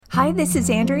Hi, this is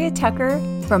Andrea Tucker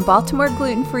from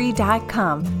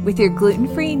BaltimoreGlutenFree.com with your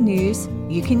gluten-free news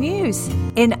you can use.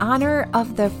 In honor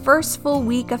of the first full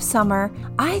week of summer,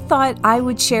 I thought I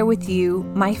would share with you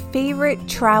my favorite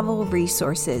travel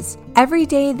resources. Every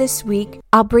day this week,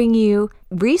 I'll bring you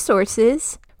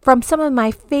resources from some of my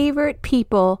favorite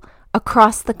people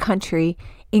across the country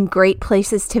in great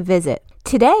places to visit.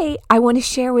 Today, I want to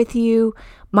share with you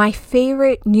my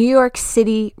favorite New York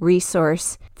City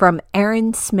resource from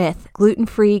Erin Smith,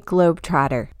 Gluten-Free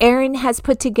Globetrotter. Erin has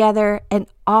put together an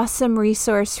awesome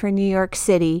resource for New York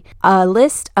City, a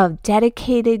list of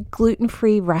dedicated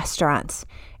gluten-free restaurants.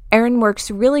 Erin works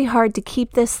really hard to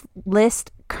keep this list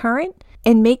current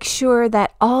and make sure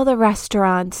that all the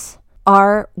restaurants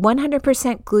are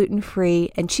 100%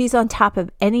 gluten-free, and she's on top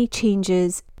of any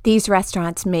changes these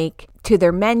restaurants make to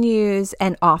their menus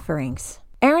and offerings.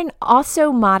 Erin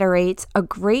also moderates a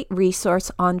great resource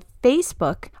on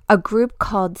Facebook, a group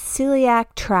called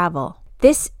Celiac Travel.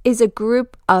 This is a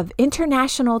group of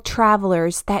international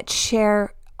travelers that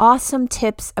share awesome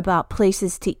tips about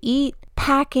places to eat,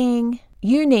 packing,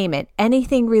 you name it,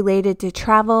 anything related to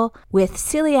travel with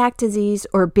celiac disease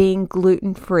or being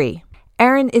gluten-free.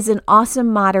 Erin is an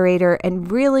awesome moderator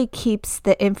and really keeps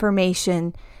the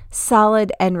information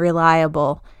solid and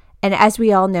reliable. And as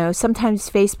we all know, sometimes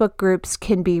Facebook groups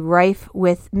can be rife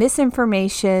with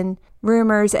misinformation,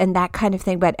 rumors, and that kind of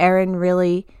thing. But Erin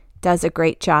really does a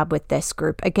great job with this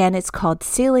group. Again, it's called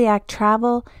Celiac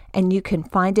Travel, and you can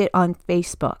find it on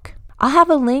Facebook. I'll have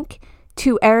a link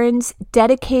to Erin's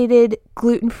dedicated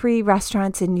gluten-free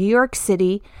restaurants in New York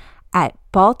City at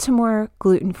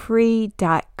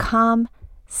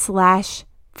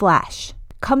BaltimoreGlutenFree.com/flash.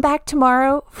 Come back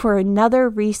tomorrow for another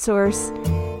resource,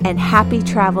 and happy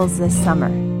travels this summer.